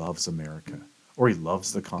because he loves America, or he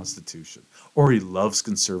loves the Constitution, or he loves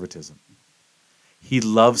conservatism. He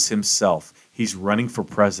loves himself. He's running for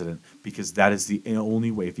president because that is the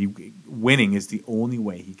only way. Winning is the only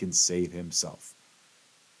way he can save himself.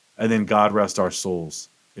 And then God rest our souls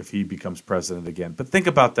if he becomes president again. But think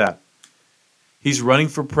about that. He's running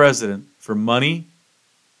for president for money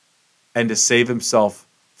and to save himself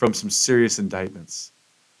from some serious indictments.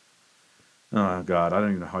 Oh, God, I don't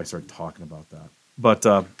even know how I started talking about that. But,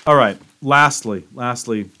 all right, lastly,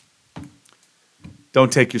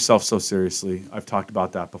 don't take yourself so seriously. I've talked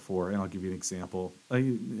about that before, and I'll give you an example.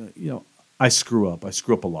 I screw up. I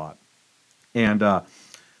screw up a lot. And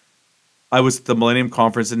I was at the Millennium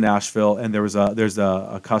Conference in Nashville, and there's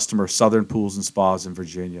a customer, Southern Pools and Spas in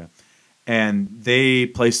Virginia, and they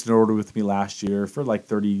placed an order with me last year for like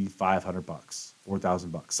 $3,500,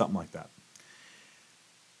 $4,000, something like that.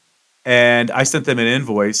 And I sent them an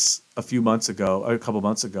invoice a couple months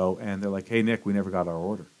ago, and they're like, "Hey, Nick, we never got our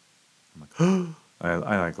order." I'm like,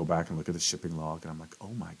 I go back and look at the shipping log, and I'm like,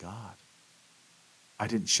 "Oh my God, I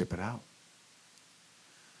didn't ship it out."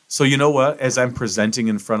 So you know what? As I'm presenting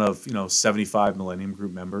in front of 75 Millennium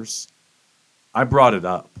Group members, I brought it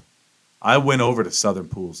up. I went over to Southern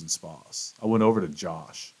Pools and Spas. I went over to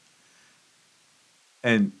Josh,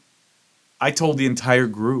 and I told the entire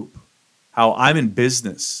group how I'm in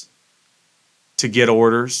business to get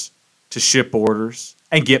orders, to ship orders,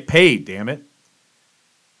 and get paid, damn it.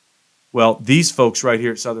 Well, these folks right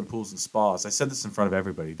here at Southern Pools and Spas, I said this in front of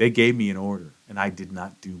everybody. They gave me an order, and I did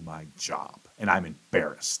not do my job, and I'm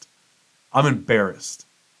embarrassed. I'm embarrassed.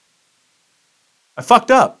 I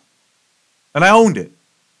fucked up, and I owned it.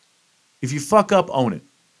 If you fuck up, own it.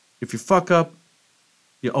 If you fuck up,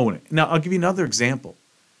 you own it. Now, I'll give you another example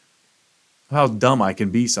of how dumb I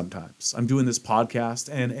can be sometimes. I'm doing this podcast,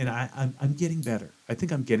 and I'm getting better. I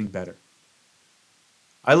think I'm getting better.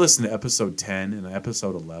 I listen to episode 10 and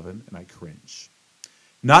episode 11, and I cringe.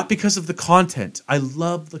 Not because of the content. I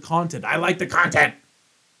love the content. I like the content.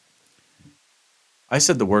 I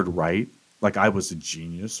said the word right like I was a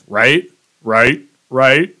genius. Right, right,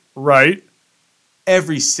 right, right.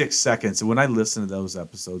 Every 6 seconds. And when I listen to those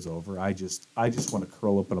episodes over, I just want to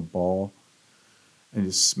curl up in a ball and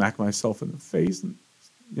just smack myself in the face. And,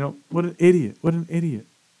 what an idiot. What an idiot.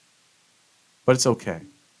 But it's okay.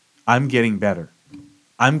 I'm getting better.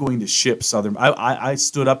 I'm going to ship Southern. I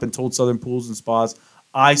stood up and told Southern Pools and Spas,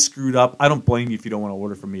 I screwed up. I don't blame you if you don't want to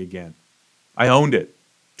order from me again. I owned it.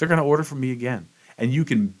 They're going to order from me again. And you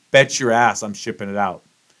can bet your ass I'm shipping it out.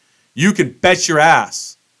 You can bet your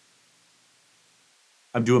ass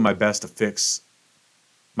I'm doing my best to fix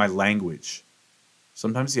my language.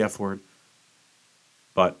 Sometimes the F word.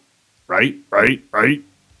 But right.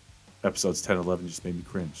 Episodes 10 and 11 just made me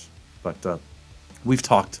cringe. But we've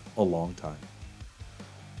talked a long time.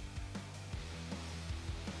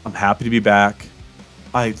 I'm happy to be back.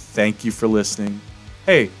 I thank you for listening.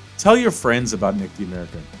 Hey, tell your friends about Nick the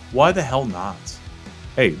American. Why the hell not?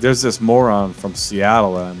 Hey, there's this moron from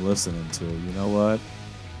Seattle that I'm listening to. You know what?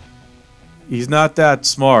 He's not that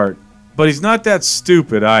smart, but he's not that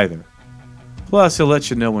stupid either. Plus, he'll let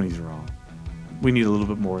you know when he's wrong. We need a little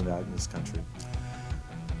bit more of that in this country.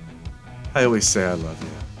 I always say I love you.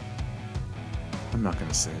 I'm not going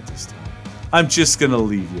to say it this time. I'm just going to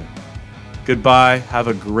leave you. Goodbye. Have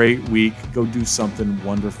a great week. Go do something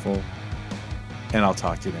wonderful. And I'll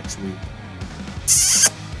talk to you next week.